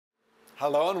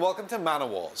Hello and welcome to Mana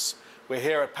Wars. We're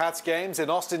here at Pat's Games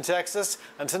in Austin, Texas,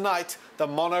 and tonight the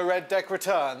Mono Red deck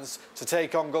returns to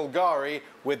take on Golgari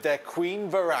with their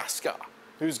Queen Vraska.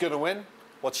 Who's going to win?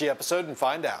 Watch the episode and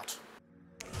find out.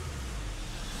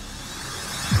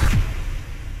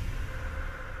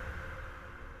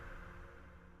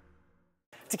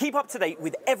 To keep up to date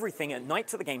with everything at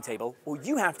Knights at the Game Table, all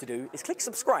you have to do is click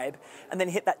subscribe and then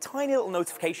hit that tiny little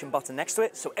notification button next to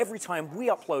it, so every time we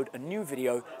upload a new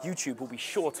video, YouTube will be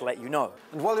sure to let you know.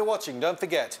 And while you're watching, don't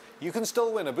forget, you can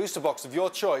still win a booster box of your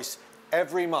choice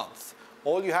every month.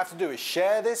 All you have to do is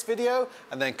share this video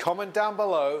and then comment down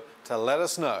below to let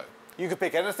us know. You can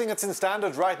pick anything that's in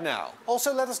standard right now.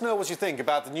 Also, let us know what you think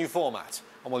about the new format.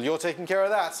 And while you're taking care of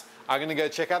that, I'm going to go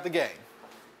check out the game.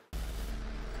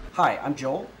 Hi, I'm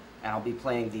Joel, and I'll be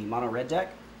playing the Mono Red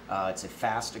deck. It's a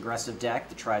fast, aggressive deck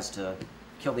that tries to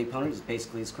kill the opponent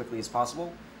basically as quickly as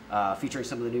possible, featuring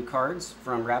some of the new cards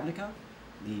from Ravnica,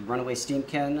 the Runaway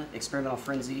Steamkin, Experimental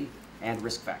Frenzy, and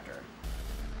Risk Factor.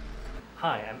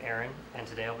 Hi, I'm Aaron, and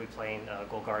today I'll be playing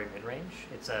Golgari Midrange.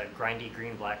 It's a grindy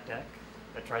green-black deck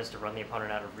that tries to run the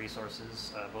opponent out of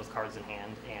resources, both cards in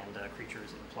hand and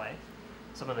creatures in play.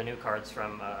 Some of the new cards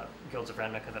from Guilds of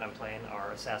Ravnica that I'm playing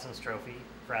are Assassin's Trophy,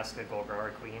 Vraska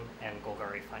Golgari Queen, and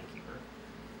Golgari Finekeeper.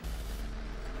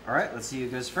 Alright, let's see who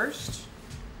goes first.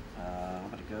 I'm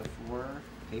going to go for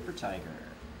Paper Tiger.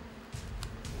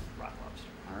 Rock Lobster.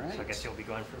 Alright. So I guess you'll be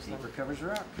going first then? Paper covers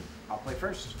rock. I'll play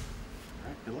first.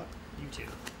 Alright, good luck. You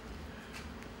too.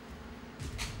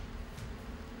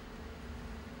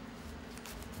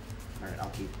 Alright, I'll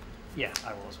keep. Yeah,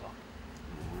 I will as well.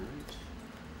 Alright.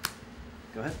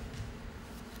 Go ahead.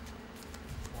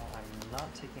 Well, I'm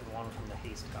not taking one from the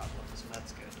Haste Goblin, so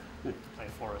that's good. Play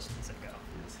Forest instead go.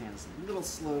 Yeah, this hand's a little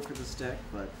slow for this deck,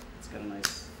 but it's got a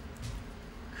nice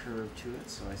curve to it,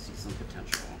 so I see some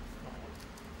potential.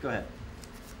 Go ahead.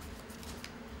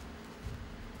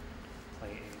 Play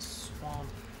a Swamp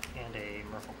and a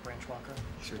Merfolk Branchwalker.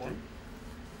 Sure thing.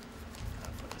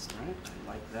 Put this in. Alright, I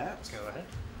like that. Go ahead.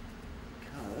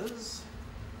 Because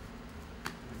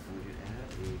I'm going to add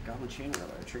a Goblin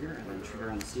Chainwhirler trigger, and then trigger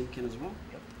on the Steamkin as well.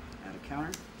 Yep. Add a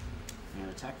counter, and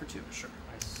attack for 2. Sure.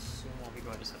 I assume I'll be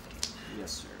going to 17.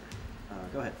 Yes, sir.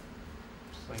 Go ahead.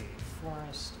 Play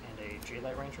Forest and a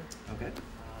J-Light Ranger. Okay.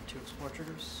 2 Explore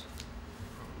triggers.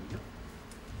 Yep.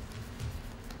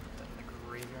 Put that in the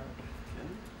graveyard. Okay.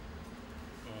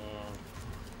 And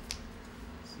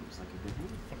Seems like a good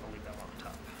one. I think I'll leave that one on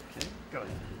top. Okay. Go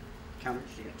ahead.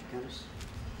 Counters. You got 2 counters.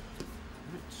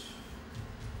 Alright.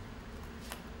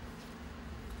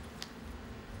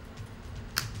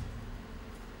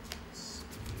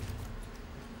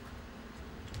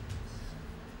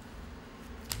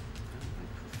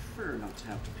 I prefer not to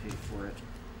have to pay for it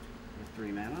with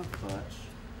 3 mana, but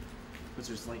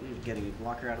Wizard's Lightning getting a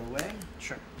blocker out of the way.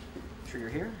 Sure. Trigger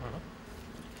here.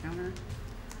 Counter.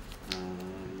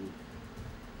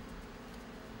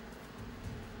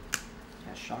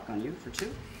 Cast Shock on you for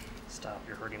 2. Stop,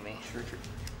 you're hurting me. Sure.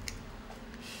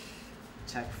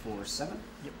 Attack for 7.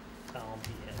 Yep. I'll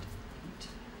be at 8.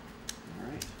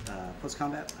 Alright. Post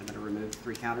combat, I'm going to remove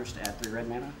 3 counters to add 3 red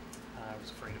mana. I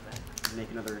was afraid of that.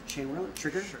 Make another Chainwhirler.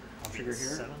 Trigger. Sure. I'll Trigger be at here.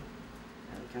 7.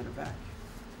 Add a counter back.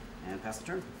 And pass the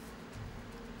turn.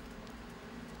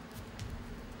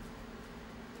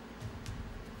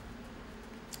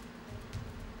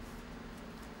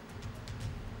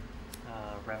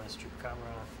 Ravenous Chupacabra.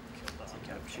 Killed the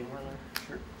uncapped Chainwhirler.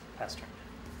 Sure. Pass turn.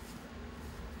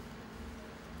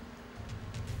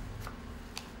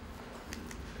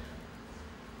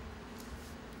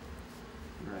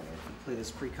 Right, I play this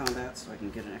pre-combat so I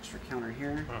can get an extra counter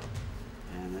here.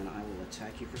 And then I will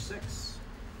attack you for 6.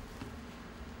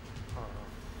 I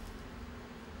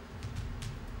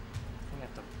think I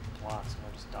have to block, so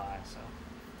I'll just die, so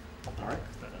I'll block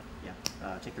that up.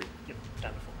 Yeah, take 3. Yep,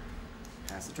 down to 4.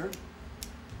 Pass the turn.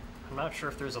 I'm not sure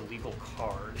if there's a legal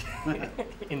card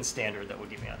in Standard that would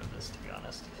get me out of this, to be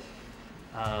honest.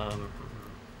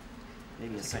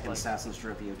 Maybe a second Assassin's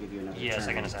Trophy will give you another turn. Yeah,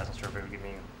 second Assassin's Trophy would give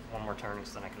me one more turn,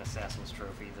 so then I can Assassin's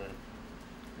Trophy the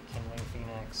Kindling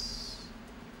Phoenix.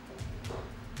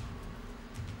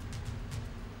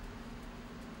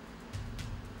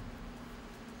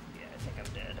 Yeah, I think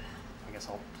I'm dead. I guess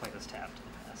I'll play this tapped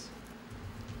and pass.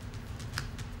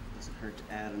 Doesn't hurt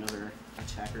to add another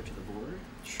attacker to the board.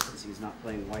 Sure. Because he's not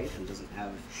playing white and doesn't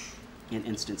have an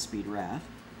instant speed wrath.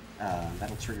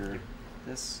 That'll trigger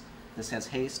this. This has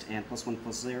haste and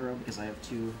 +1/+0 because I have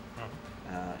 2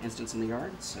 instants in the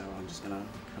yard, so I'm just gonna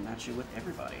come at you with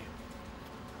everybody.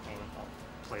 And I'll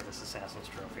play this Assassin's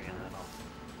Trophy and then I'll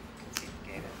concede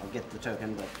the game. I'll get the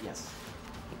token, but yes.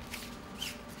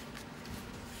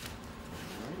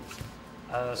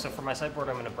 So for my sideboard,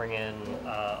 I'm going to bring in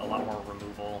a lot more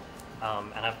removal,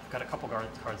 and I've got a couple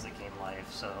cards that gain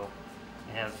life. So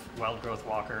I have Wild Growth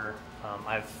Walker.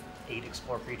 I have 8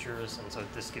 Explore creatures, and so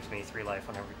this gives me 3 life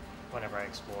whenever I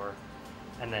explore.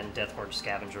 And then Deathforge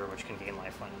Scavenger, which can gain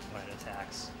life when it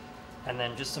attacks. And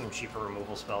then just some cheaper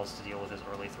removal spells to deal with his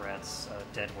early threats,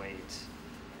 Dead Weight,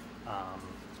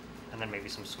 and then maybe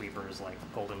some sweepers like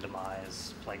Golden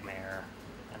Demise, Plague Mare,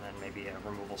 and then maybe a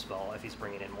removal spell if he's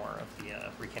bringing in more of the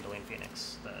Rekindling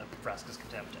Phoenix, the Vraska's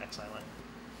Contempt to exile it.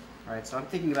 Alright, so I'm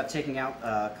thinking about taking out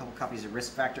a couple copies of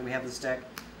Risk Factor we have in this deck.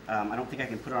 I don't think I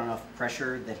can put on enough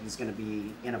pressure that he's going to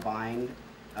be in a bind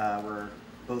where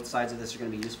both sides of this are going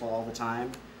to be useful all the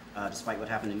time. Despite what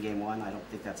happened in Game 1, I don't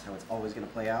think that's how it's always going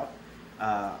to play out.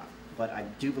 But I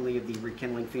do believe the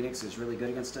Rekindling Phoenix is really good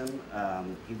against him.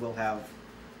 He will have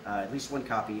at least 1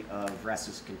 copy of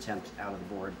Vraska's Contempt out of the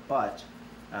board, but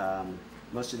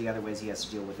most of the other ways he has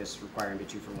to deal with this require him to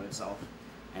 2-for-1 itself,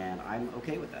 and I'm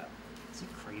okay with that. Is it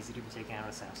crazy to be taking out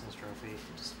Assassin's Trophy? It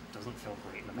just doesn't feel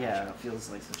great in the matchup. Yeah, it feels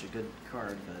like such a good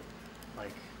card, but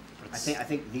like I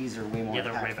think these are way more. Yeah,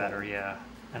 they're way impactful. better. Yeah,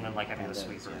 and then like having the those,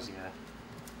 sweepers. Yeah.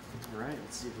 All right,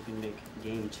 let's see if we can make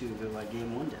Game 2 go like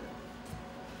Game 1 did.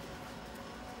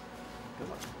 Good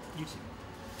luck. You too.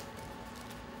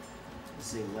 Let's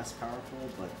say less powerful,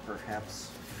 but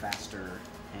perhaps faster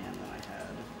hand than I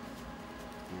had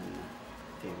in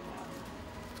Game 1.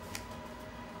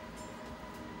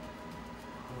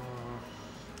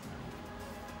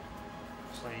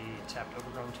 Play tapped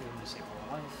Overgrown Tomb, disable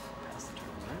a life, pass the turn.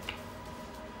 Right.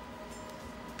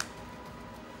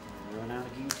 Run out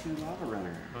of G2 Lava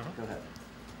Runner. Go ahead.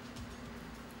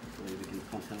 Hopefully we can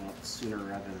pump him up sooner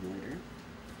rather than later.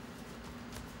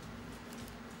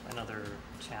 Another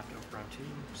tapped Overgrown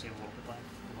Tomb, save a little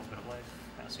bit of life,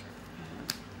 pass turn.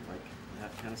 Like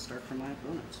that kind of start from my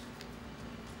opponent.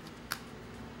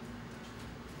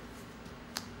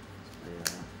 Play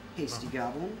a Hasty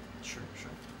Goblin. Sure.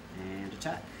 And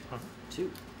attack.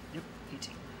 2. Yep,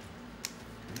 18.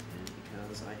 And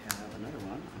because I have another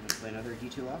one, I'm going to play another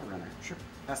D2 Lava Runner. Sure.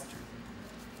 Pass the turn.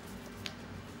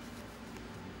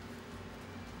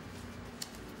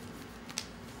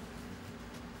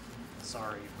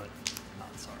 Sorry, but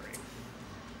not sorry.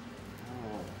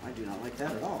 Oh, I do not like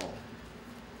that at all.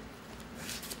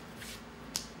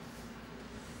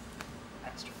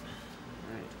 Pass turn.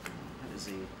 Alright, that is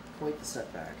quite the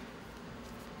setback.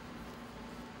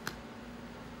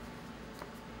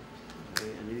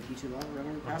 A new D2 Lava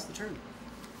Runner and pass the turn.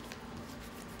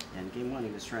 And Game 1 he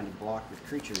was trying to block with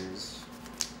creatures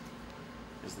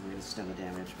as the way to stem the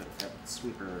damage, but that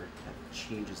sweeper that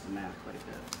changes the math quite a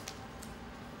bit.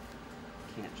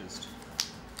 Can't just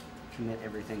commit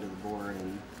everything to the board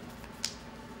and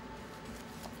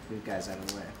move guys out of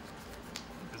the way.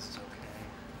 This is okay.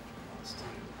 He wants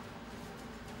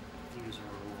to use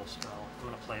a removal spell. I'm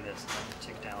going to play this and then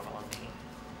tick down on the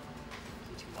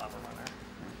D2 Lava Runner.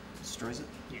 Destroys it?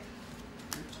 Yeah.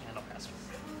 And I'll pass it.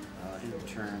 In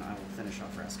return, I will finish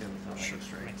off Vraska with a Lightning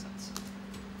Strike. Makes sense.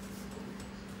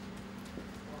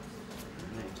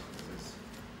 Right. This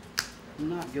is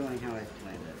not going how I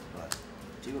planned it, but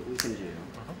do what we can do.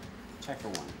 Check for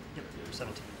 1. Yep,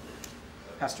 17.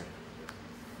 Pass turn.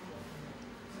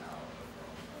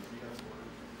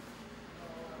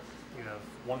 You have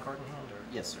 1 card in hand, or?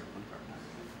 Yes, sir. 1 card.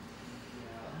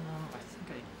 I think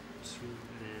I do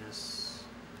this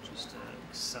just to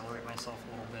accelerate myself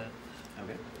a little bit.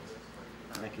 Okay.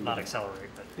 Or That can not be accelerate,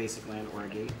 but basic land or a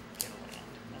gate. get a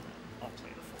land, and then I'll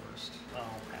play the forest.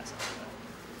 I'll pass it to that.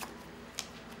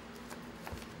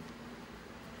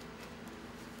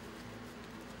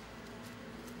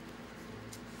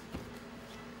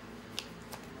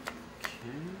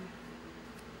 Okay.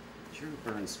 It's your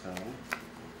burn spell.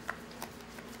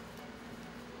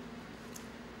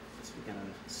 So we gotta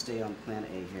stay on plan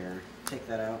A here. Take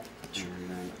that out, and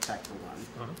then attack for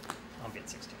 1. I'll be at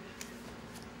 16.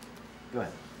 Go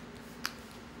ahead.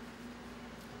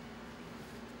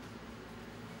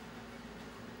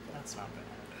 That's not bad.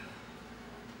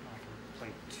 I can play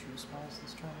 2 spells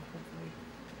this turn, hopefully.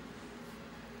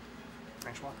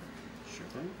 Branch Walker. Sure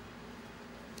thing.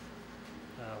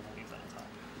 We'll leave that on top.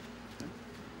 Okay.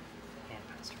 And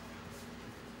pass turn.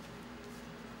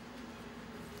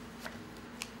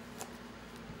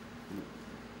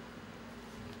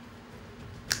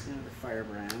 Another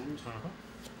Firebrand.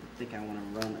 I think I want to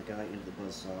run a guy into the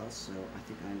Buzzsaw, so I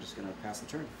think I'm just going to pass the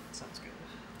turn. Sounds good.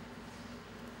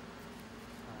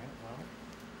 Alright, well.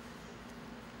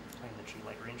 Playing the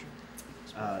G-Light Ranger.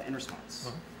 In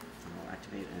response, I'll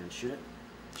activate and shoot it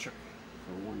Sure.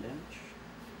 for 1 damage,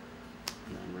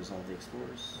 and then resolve the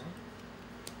Explorers.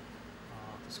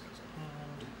 This goes in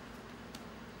hand.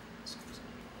 This goes in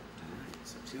hand. Alright,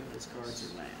 so 2 of those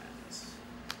cards are lands.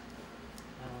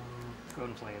 Go ahead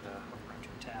and play the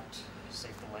Overrunching tapped.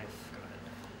 Save the life. Go ahead.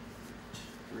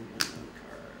 3 unknown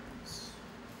cards.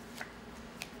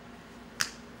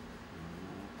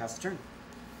 Pass the turn.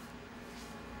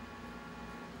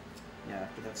 Yeah,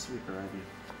 after that sweeper, I'm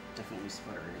definitely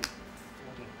sputtering.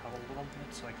 Floating out a little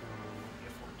bit so I can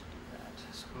afford to do that.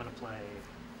 So I'm going to play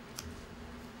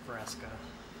Vraska,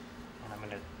 and I'm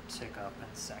going to tick up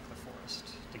and sack the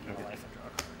forest to gain a life and draw a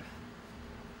card.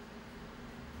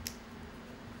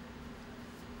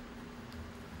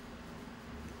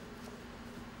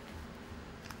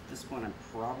 At this point, I'm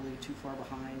probably too far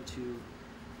behind to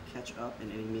catch up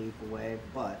in any meaningful way,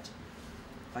 but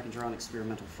if I can draw an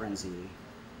Experimental Frenzy,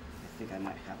 I think I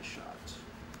might have a shot.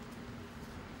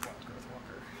 Wild Growth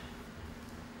Walker.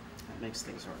 That makes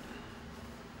things hard.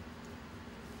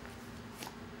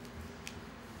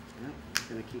 Yep, I'm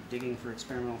gonna keep digging for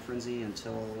Experimental Frenzy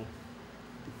until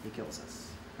he kills us.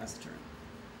 Pass the turn.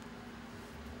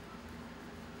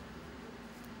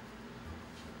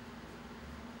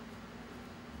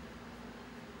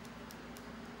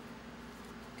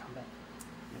 Combat.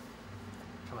 Yep.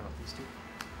 Coming up these two.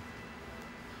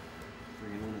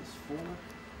 3 and 1 is 4.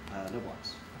 No blocks.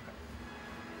 Okay.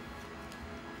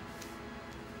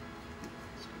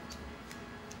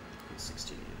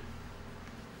 16.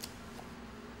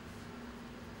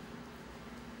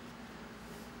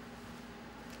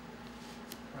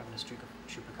 We're having a streak of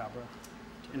Chupacabra.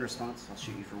 In response, I'll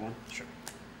shoot you for 1. Sure.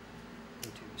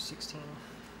 Into 16.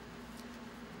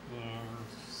 And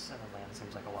 7 land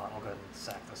seems like a lot. I'll go ahead and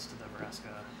sack this to the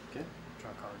Vraska. Okay.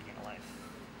 Draw a card, gain a life.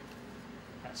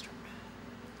 Pass turn.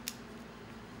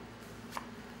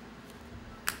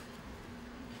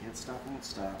 Can't stop, won't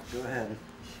stop. Go ahead.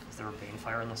 Is there a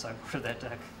Banefire on the sideboard of that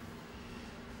deck?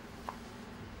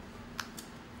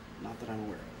 Not that I'm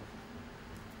aware of.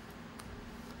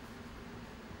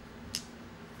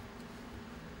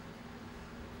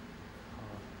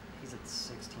 He's at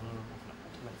 16. I can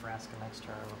Ultimate Vraska next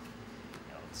turn.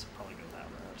 Yeah, let's probably go that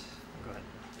route. Go ahead.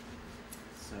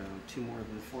 So 2 more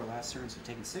than the 4 last turn, so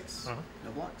taking 6.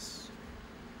 No blocks.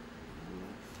 I'll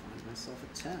find myself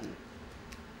at 10.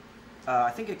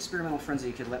 I think Experimental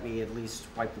Frenzy could let me at least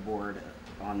wipe the board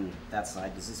on that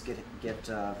side. Does this get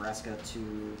Vraska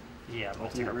to Yeah, I'm going to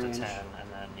ultimate take her up range? to 10,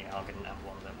 and then yeah, I'll get an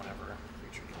emblem that whenever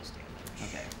creature deals damage.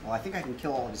 Okay. Well, I think I can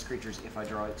kill all of his creatures if I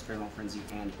draw Experimental Frenzy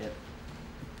and hit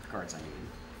the cards I need.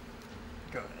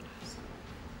 Go ahead. So,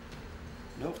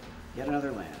 nope. Yet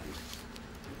another land.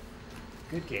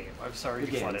 Good game. I'm sorry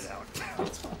Good you flooded games. out.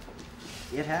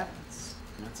 It happens.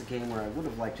 And that's a game where I would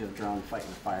have liked to have drawn Fight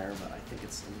with Fire, but I think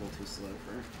it's a little too slow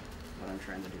for what I'm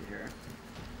trying to do here.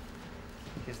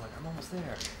 He's like, I'm almost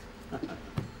there.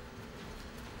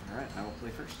 Alright, I will play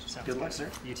first. Sounds Good luck,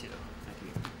 sir. You too. Thank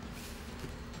you.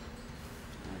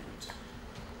 Alright. So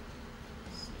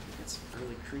we get some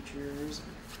early creatures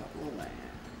and a couple of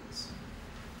lands.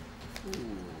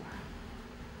 Ooh.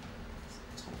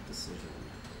 It's a tough decision.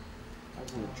 I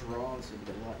was going to draw, this would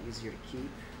be a lot easier to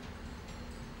keep.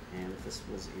 And if this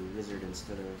was a wizard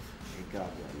instead of a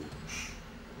goblin,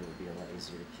 it would be a lot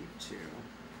easier to keep too.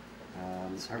 I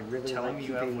really Telling like me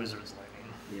you have keeping, Wizard's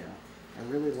Lightning. yeah, I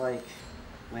really like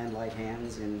land light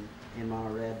hands in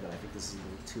mono red, but I think this is a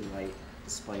little too light,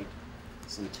 despite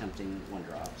some tempting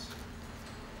 1-drops.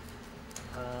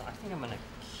 I think I'm going to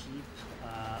keep.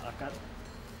 I've got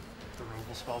the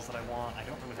removal spells that I want. I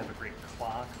don't really have a great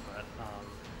clock, but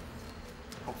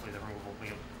hopefully the removal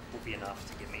will be enough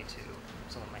to get me to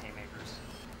some of my haymakers.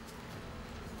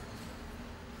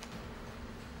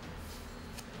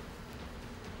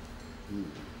 This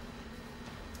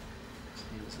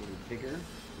hand is a little bigger, a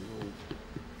little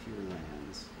fewer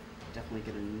lands. Definitely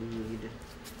gonna need a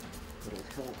little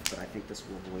help, but I think this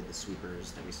will avoid the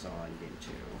sweepers that we saw in game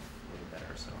 2 a little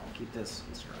better, so I'll keep this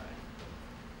and stride.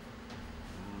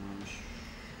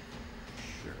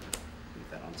 Sure, leave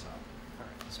that on top.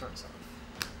 Alright, start us off.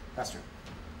 Faster.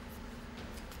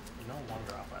 You know,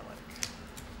 1-drop I like.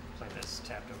 Play this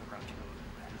tapped Overrunching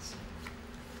Heads.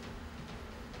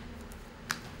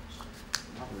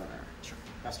 Model runner. Sure.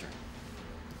 Faster.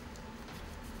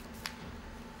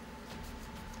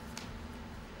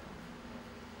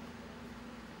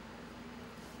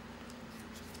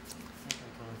 I think I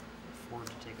can afford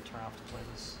to take a turn off to play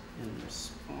this. In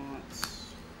response,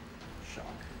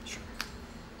 shock. Sure.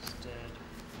 Instead,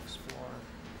 explore.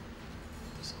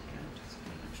 This in hand.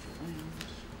 An extra land.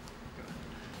 Go ahead.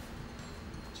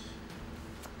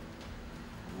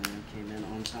 Land came in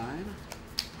on time.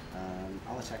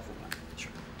 I'll attack for 1.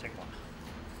 Sure. Take 1.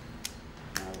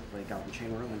 Now we'll play take out the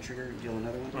Chainwhirler and trigger and deal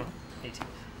another one. 18.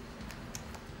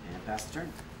 And pass the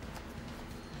turn.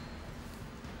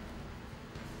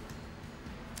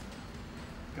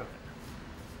 Go ahead.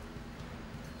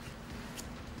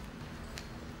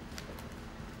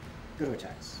 Go to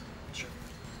attacks. Sure.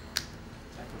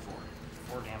 Attack for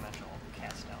 4. 4 damage, I'll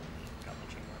cast down the Gauntlet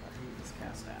Chainwhirler. Let's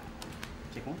cast down.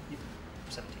 Take 1. Yep.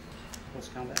 17.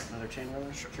 Post combat, another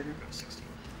Chainwhirler. Sure. Trigger. Go to 16.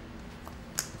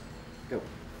 Go.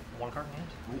 1 card in hand?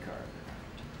 1 card.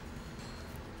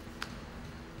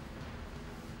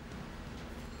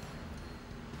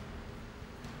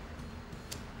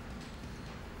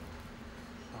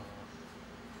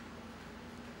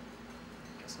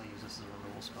 Guess I'll use this as a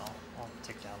removal spell. I'll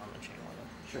tick down on the Chainwhirler.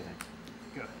 Sure thing.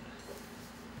 Go ahead.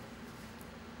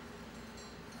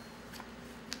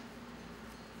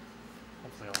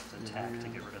 Hopefully I'll have to attack to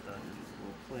get rid of the...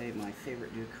 We'll play my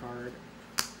favorite new card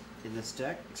in this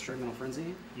deck, Experimental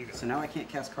Frenzy. You go. So now I can't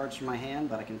cast cards from my hand,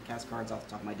 but I can cast cards off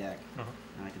the top of my deck. Uh-huh.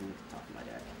 And I can look at the top of my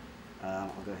deck.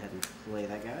 I'll go ahead and play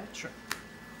that guy. Sure.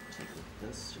 Take a look at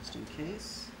this, just in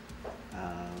case.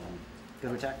 Go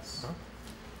to attacks. Uh-huh.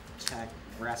 Attack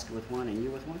Vraska with 1 and you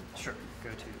with 1. Sure. Go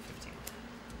to 15.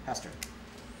 Pass turn.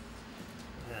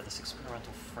 Yeah, this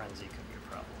Experimental Frenzy could be a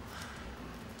problem.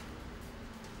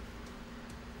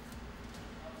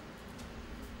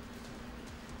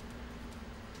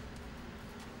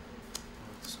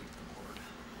 Let's sweep the board.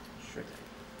 Sure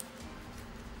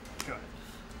thing. Go ahead.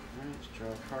 Alright, draw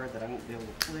a card that I won't be able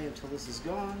to play until this is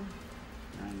gone.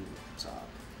 And top.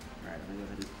 Alright, I'm going to go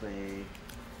ahead and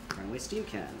play Runaway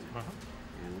Steamkin. Uh-huh.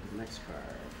 And look at the next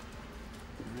card.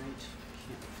 Alright,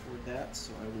 can't afford that,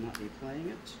 so I will not be playing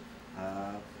it.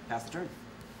 Pass the turn.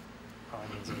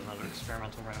 Probably means another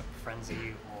Experimental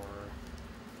Frenzy or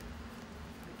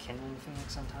Kindling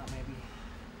Phoenix on top, maybe.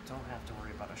 Don't have to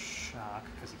worry about a shock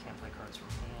because he can't play cards from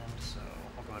hand, so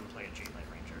I'll go ahead and play a Jade Light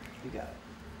Ranger. You got it.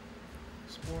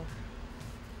 Explore.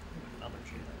 Another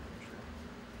Jade Light Ranger.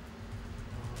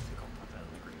 I think I'll put that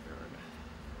in the graveyard.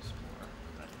 Explore.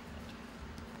 Put that in hand.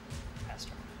 Pass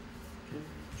turn. Okay,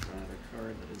 draw another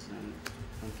card that is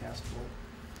uncastable.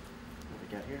 What we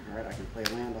got here? Alright, I can play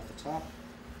a land off the top.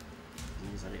 As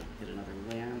long as I don't hit another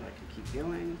land, I can keep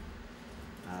going.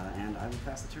 And I will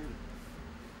pass the turn.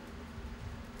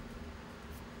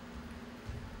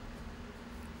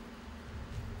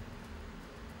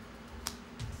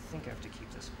 I think I have to keep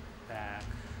this back,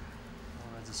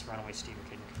 or this Runaway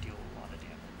Steamkin could deal a lot of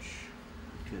damage.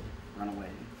 Could run away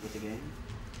with the game.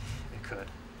 It could.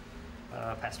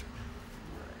 Pass turn.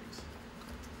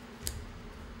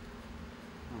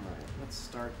 Alright, let's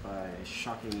start by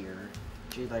shocking your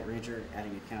Jade Light Ranger,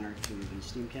 adding a counter to the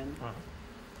Steamkin. Uh-huh.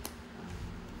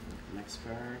 Look at the next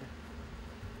card.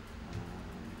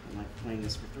 I'm not playing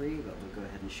this for 3, but we'll go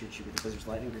ahead and shoot you with the Blizzard's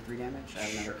Lightning for 3 damage. Add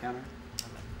another Sure. counter.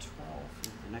 I'm at 12.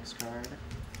 Look at the next card.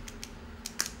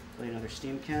 Play another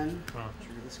Steamkin. Uh-huh.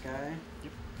 Trigger this guy.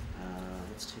 Yep.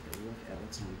 Let's take a look at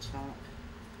what's on top.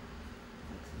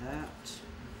 Like that.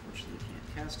 Unfortunately, can't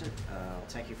cast it. I'll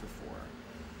attack you for 4.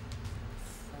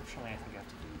 Fortunately, I think I have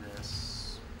to do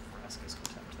this. Vraska's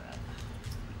Contempt that.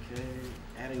 Okay,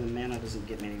 adding the mana doesn't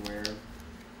get me anywhere,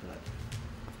 but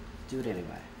do it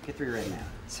anyway. Get 3 red mana.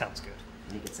 Sounds good.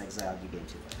 And he gets exiled, you gain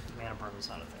 2 life. Mana burn's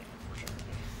not a thing,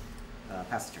 unfortunately.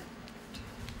 Pass the turn.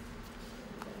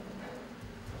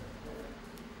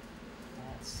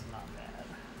 That's not bad.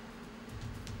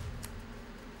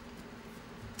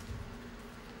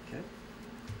 Okay.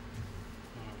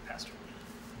 And pass turn.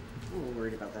 A little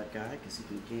worried about that guy because he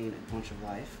can gain a bunch of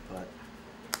life, but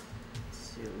let's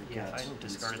see what we Yeah, got. if I hadn't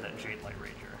discarded that instead. Jade Light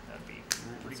Ranger, that'd be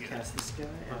Alright, pretty let's good. cast this guy,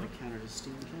 add Uh-huh. a counter to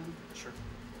Steamkin. Sure.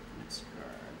 Next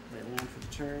card, play a land for the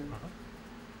turn. Uh-huh.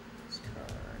 This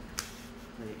card,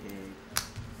 play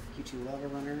a Q2 Lava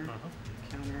Runner, Uh-huh.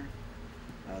 counter.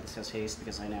 This has haste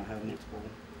because I now have multiple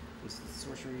listed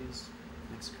sorceries.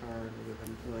 Next card, we'll go ahead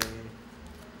and play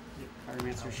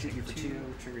Pyromancer, I'll shoot you for take 2,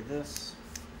 2. trigger this.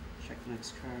 Check the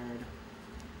next card.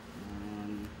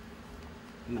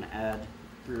 I'm going to add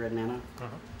 3 red mana. Uh-huh.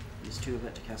 Use 2 of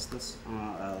it to cast this.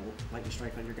 Lightning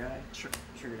Strike on your guy. Sure.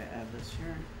 Trigger to add this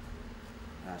here.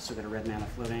 Still got a red mana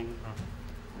floating. Uh-huh.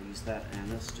 I'll use that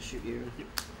and this to shoot you. Yep.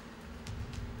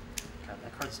 God,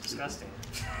 that card's disgusting.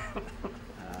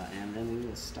 And then we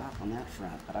will stop on that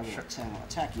front. But I will Sure.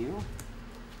 attack you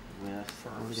with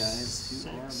all the guys who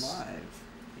 6. are live.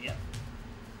 Yep.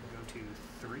 We'll go to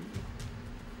 3.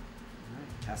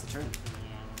 Alright, pass the turn. And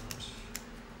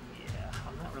yeah,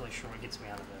 I'm not really sure what gets me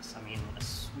out of this. I mean, a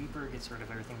sweeper gets rid of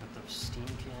everything but the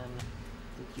Steamkin.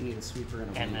 I think you need a sweeper and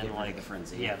a way And to then, get rid like, of the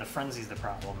frenzy. yeah, the frenzy's the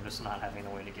problem. Just not having a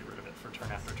way to get rid of it for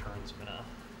turn after turn's been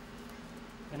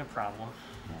a problem.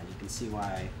 Yeah, you can see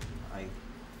why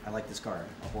I like this card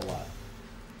a whole lot.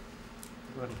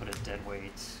 Go ahead and put a dead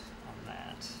weight on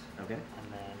that. Okay.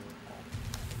 And then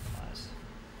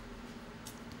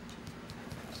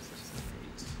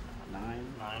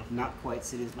Nine. Not quite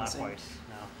City's Not Blessing. quite,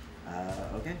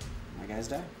 no. Okay, my guys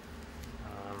die.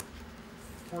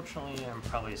 Fortunately, I'm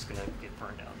probably just going to get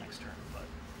burned out next turn, but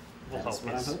we'll That's hope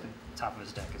what his I'm hoping. top of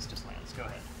his deck is just lands. Go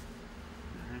ahead.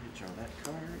 Alright, draw that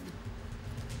card.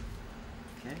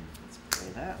 Okay, let's play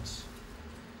that.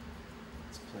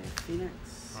 Let's play a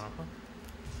Phoenix.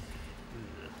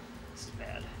 This is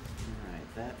bad.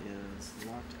 Alright, that is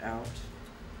locked out.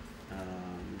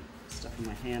 Stuff in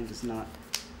my hand does not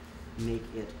make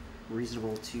it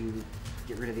reasonable to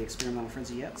get rid of the Experimental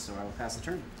Frenzy yet, so I will pass the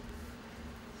turn.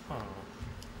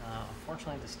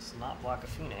 Unfortunately, this does not block a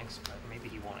Phoenix, but maybe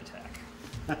he won't attack.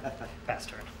 Pass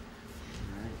turn.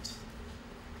 Alright.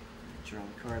 Draw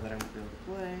the card that I won't be able to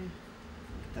play.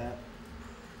 Look at that.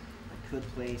 I could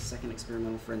play second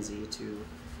Experimental Frenzy to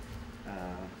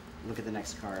look at the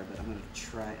next card, but I'm going to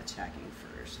try attacking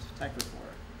first. Attack with 4.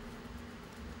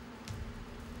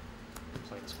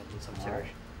 Play this one in cemetery.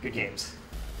 Good games.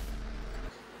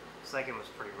 Second was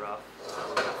pretty rough.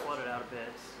 I got flooded out a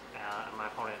bit, and my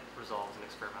opponent resolved an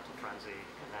Experimental Frenzy,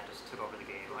 and that just took over the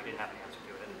game. I didn't have an answer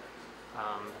to it.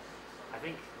 I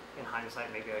think, in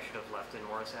hindsight, maybe I should have left in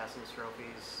more Assassin's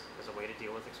Trophies as a way to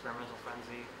deal with Experimental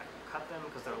Frenzy. I cut them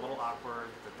because they're a little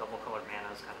awkward. The double-colored mana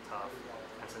is kind of tough,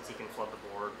 and since he can flood the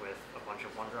board with a bunch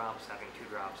of 1-drops, having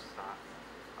 2-drops is not,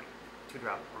 like,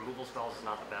 2-drop removal spells is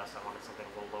not the best. I wanted something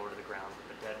a little lower to the ground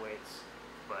with the dead weights,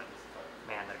 but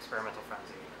man, that Experimental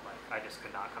Frenzy, like, I just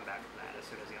could not come back from that as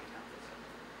soon as he untapped it.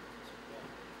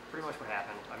 Pretty much what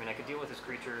happened. I mean, I could deal with his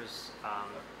creatures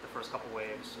the first couple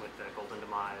waves with the Golden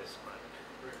Demise, but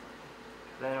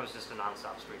then it was just a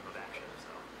non-stop stream of action,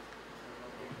 so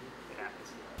it happens.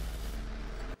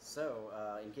 So,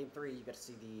 in Game 3, you get to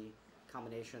see the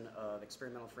combination of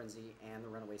Experimental Frenzy and the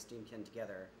Runaway Steamkin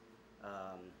together.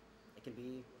 It can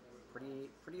be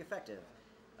pretty effective.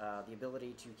 The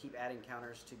ability to keep adding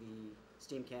counters to the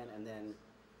Steamkin and then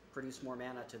produce more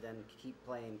mana to then keep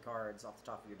playing cards off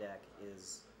the top of your deck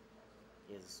is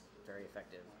very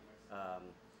effective.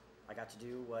 I got to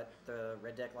do what the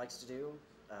red deck likes to do,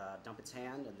 dump its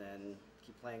hand and then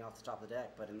keep playing off the top of the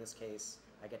deck, but in this case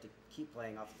I get to keep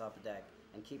playing off the top of the deck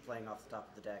and keep playing off the top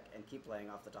of the deck and keep playing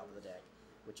off the top of the deck,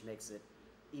 which makes it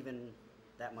even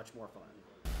that much more fun.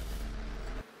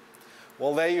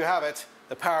 Well, there you have it.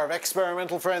 The power of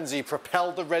Experimental Frenzy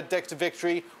propelled the red deck to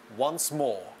victory once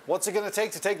more. What's it going to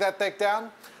take that deck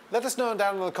down? Let us know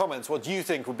down in the comments what you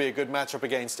think would be a good matchup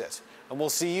against it. And we'll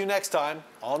see you next time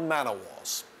on Mana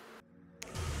Wars.